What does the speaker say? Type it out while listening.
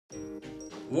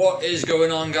What is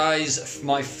going on, guys?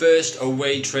 My first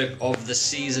away trip of the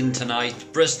season tonight.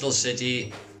 Bristol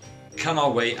City.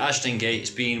 Cannot wait. Ashton Gate. It's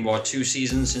been, what, 2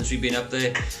 seasons since we've been up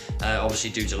there. Obviously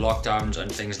due to lockdowns and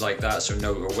things like that, so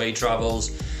no away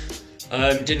travels.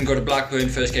 Didn't go to Blackburn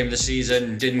first game of the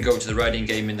season. Didn't go to the Reading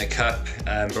game in the Cup.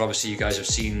 But obviously you guys have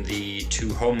seen the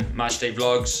 2 home matchday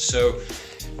vlogs. So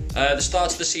the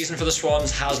start of the season for the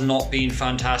Swans has not been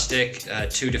fantastic.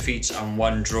 2 defeats and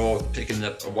 1 draw, picking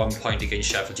up a 1 point against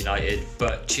Sheffield United.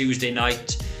 But Tuesday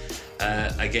night,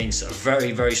 against a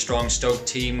very, very strong Stoke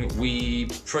team, we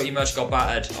pretty much got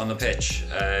battered on the pitch.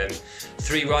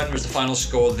 3-1 was the final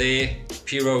score there.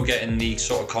 Piroe getting the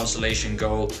sort of consolation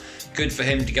goal. Good for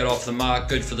him to get off the mark,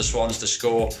 good for the Swans to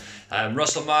score.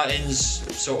 Russell Martin's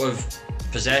sort of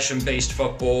possession-based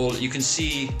football, you can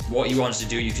see what he wants to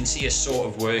do, you can see it's sort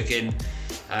of working,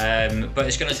 but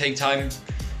it's going to take time,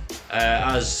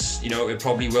 as you know it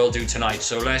probably will do tonight.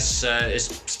 So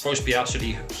it's supposed to be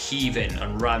absolutely heaving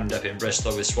and rammed up in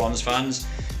Bristol with Swans fans.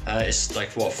 It's like,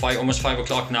 what, almost 5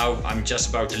 o'clock now. I'm just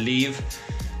about to leave.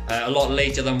 A lot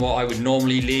later than what I would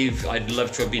normally leave. I'd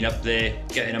love to have been up there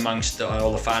getting amongst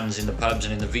all the fans in the pubs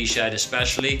and in the V-shed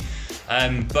especially.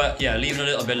 But yeah, leaving a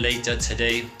little bit later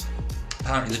today.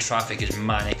 Apparently the traffic is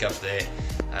manic up there,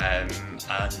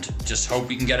 and just hope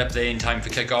we can get up there in time for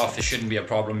kick-off. It shouldn't be a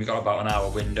problem. We've got about an hour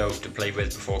window to play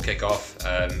with before kick-off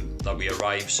that we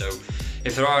arrive. So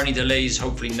if there are any delays,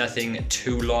 hopefully nothing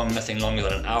too long, nothing longer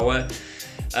than an hour.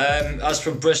 As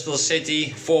for Bristol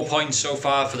City, 4 points so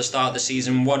far for the start of the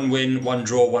season. 1 win, 1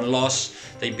 draw, 1 loss.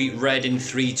 They beat Reading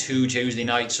 3-2 Tuesday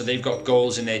night, so they've got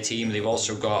goals in their team. They've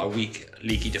also got a weak,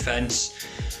 leaky defence.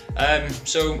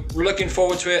 So we're looking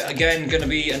forward to it. Again, going to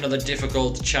be another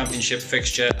difficult championship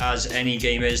fixture, as any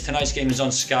game is. Tonight's game is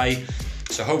on Sky,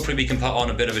 so hopefully we can put on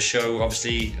a bit of a show.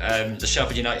 Obviously, the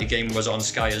Sheffield United game was on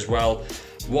Sky as well.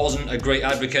 Wasn't a great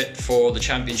advocate for the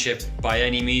championship by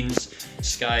any means.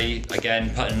 Sky,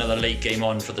 again, put another late game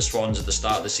on for the Swans at the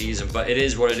start of the season, but it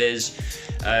is what it is.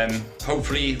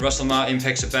 Hopefully Russell Martin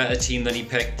picks a better team than he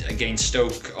picked against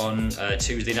Stoke on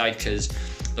Tuesday night, because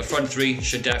the front 3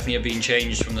 should definitely have been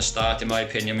changed from the start, in my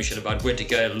opinion. We should have had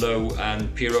Whittaker, Lowe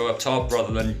and Piroe up top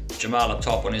rather than Jamal up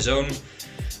top on his own.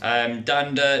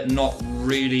 Danda not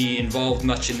really involved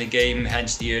much in the game,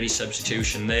 hence the early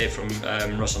substitution there from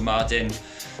Russell Martin.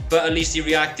 But at least he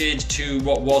reacted to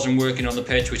what wasn't working on the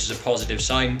pitch, which is a positive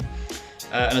sign.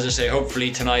 And as I say,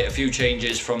 hopefully tonight a few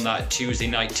changes from that Tuesday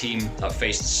night team that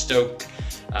faced Stoke.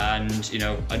 And, you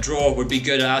know, a draw would be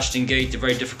good at Ashton Gate, a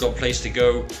very difficult place to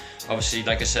go. Obviously,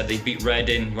 like I said, they beat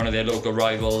Reading, one of their local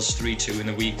rivals, 3-2 in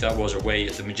the week. That was away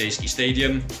at the Majeski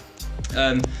Stadium.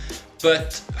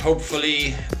 But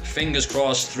hopefully, fingers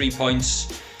crossed, 3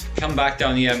 points. Come back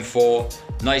down the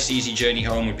M4. Nice easy journey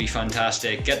home would be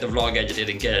fantastic. Get the vlog edited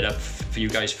and get it up for you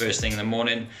guys first thing in the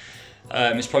morning.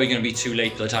 It's probably going to be too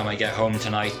late by the time I get home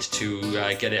tonight to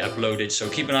get it uploaded, so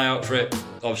keep an eye out for it.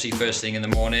 Obviously first thing in the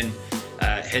morning.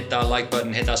 Hit that like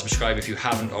button, hit that subscribe if you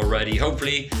haven't already.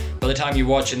 Hopefully by the time you're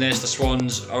watching this, the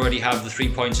Swans already have the 3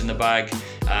 points in the bag,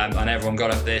 and everyone got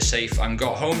up there safe and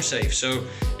got home safe. So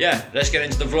yeah, let's get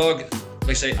into the vlog. Like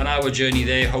I say, an hour journey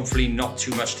there, hopefully not too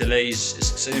much delays.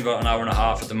 It's sitting about an hour and a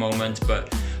half at the moment,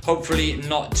 but hopefully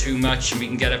not too much, and we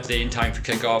can get up there in time for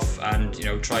kick-off and, you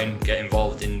know, try and get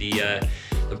involved in the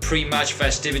pre-match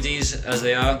festivities as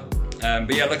they are.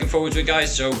 But yeah, looking forward to it,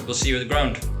 guys, so we'll see you at the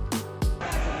ground.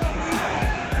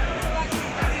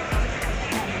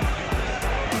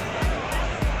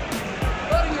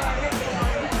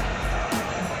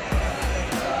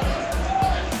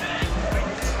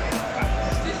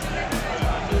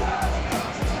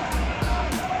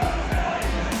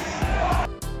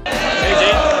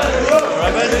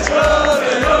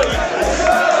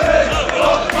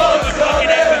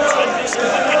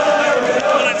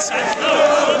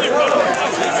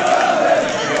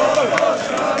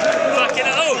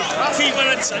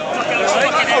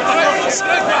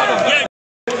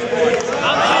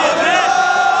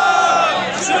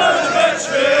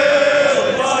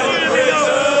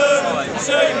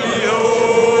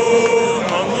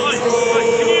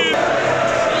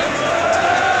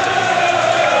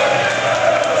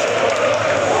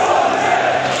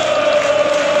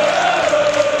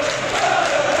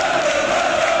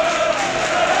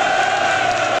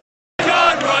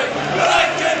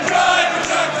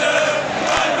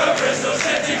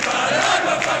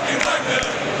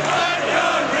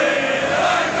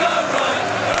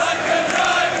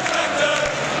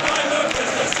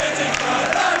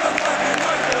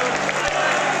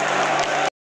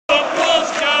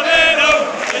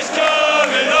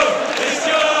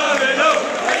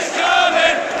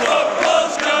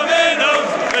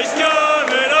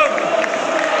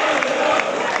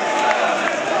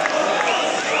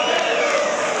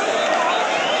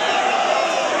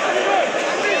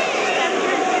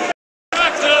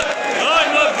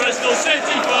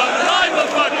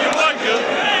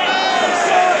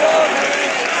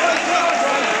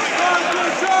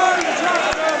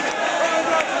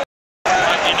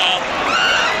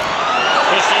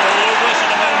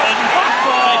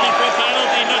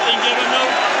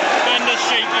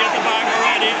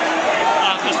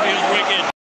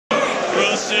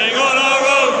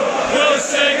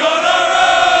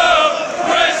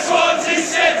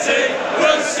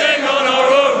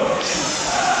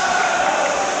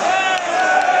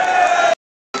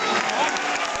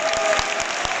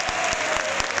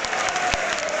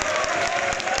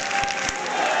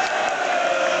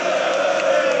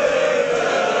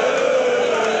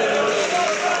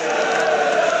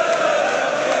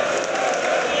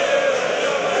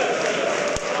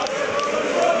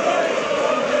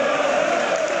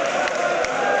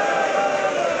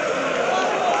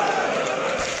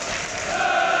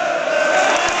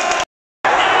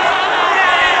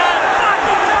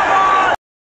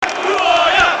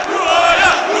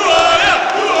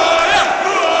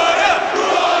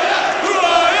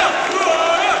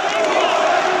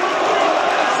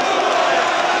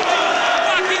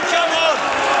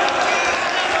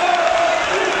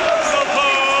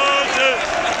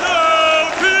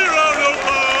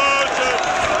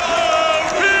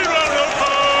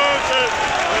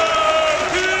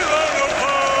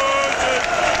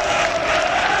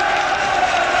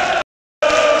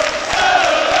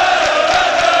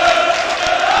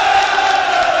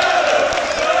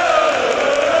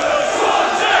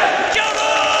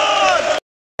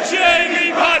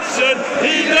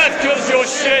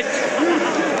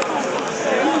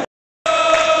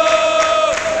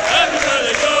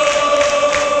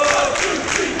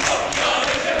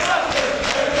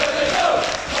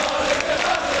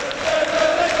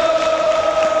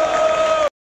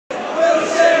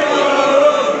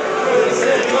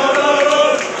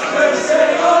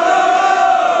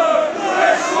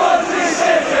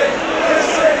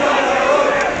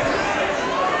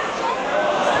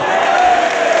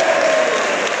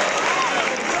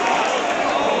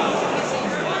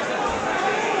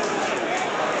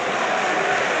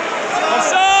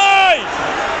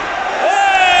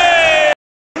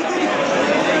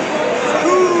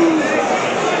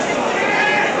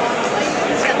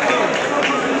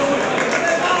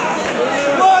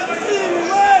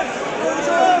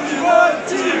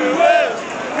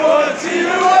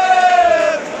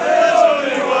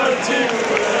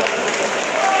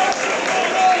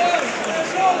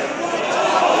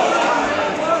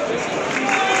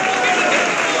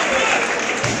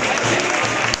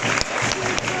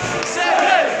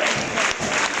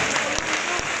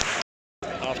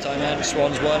 half-time then.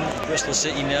 Swans 1, Bristol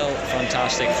City 0.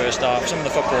 Fantastic first half. Some of the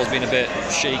football's been a bit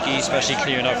shaky, especially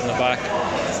clearing out from the back.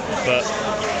 But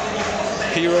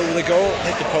Piroe with a goal,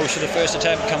 hit the post for the first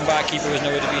attempt, come back, keeper was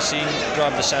nowhere to be seen,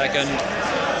 grabbed the second,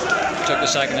 took the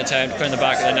second attempt, put in the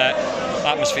back of the net.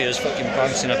 Atmosphere is fucking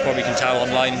bouncing, I probably can tell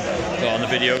online, not on the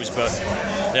videos, but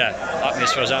yeah,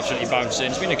 atmosphere is absolutely bouncing.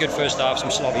 It's been a good first half,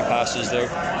 some sloppy passes though,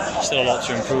 still a lot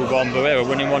to improve on, but we're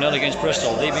winning 1-0 against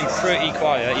Bristol. They've been pretty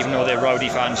quiet, even though their rowdy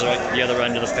fans are at the other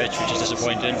end of the pitch, which is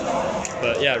disappointing.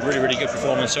 But yeah, really good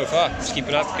performance so far. Let's keep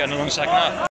it up, getting along second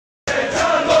half.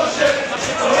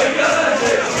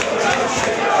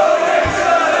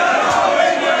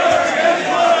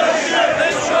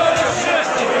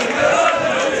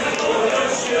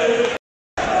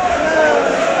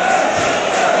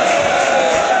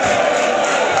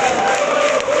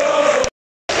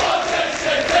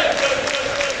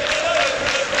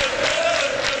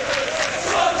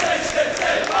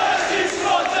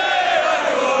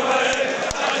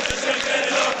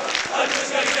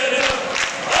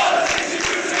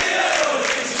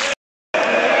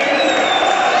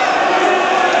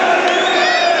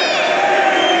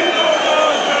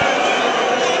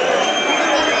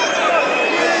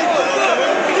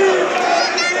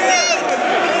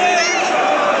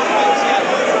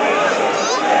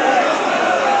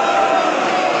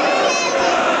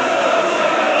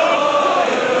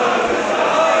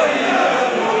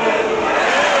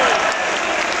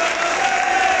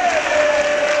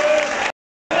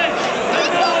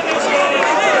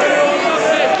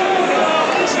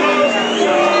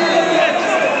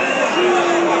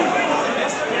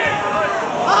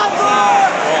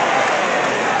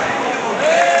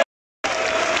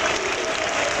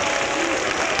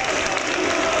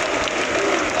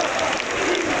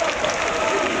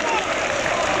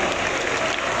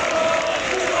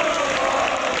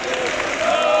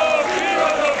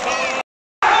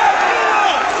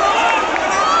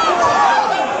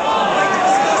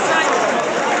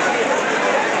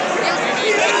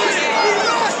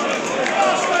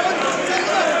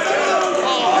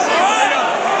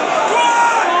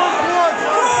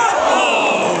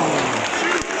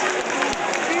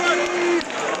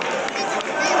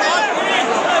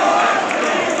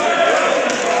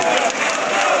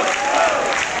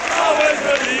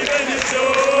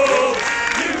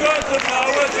 The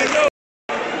power to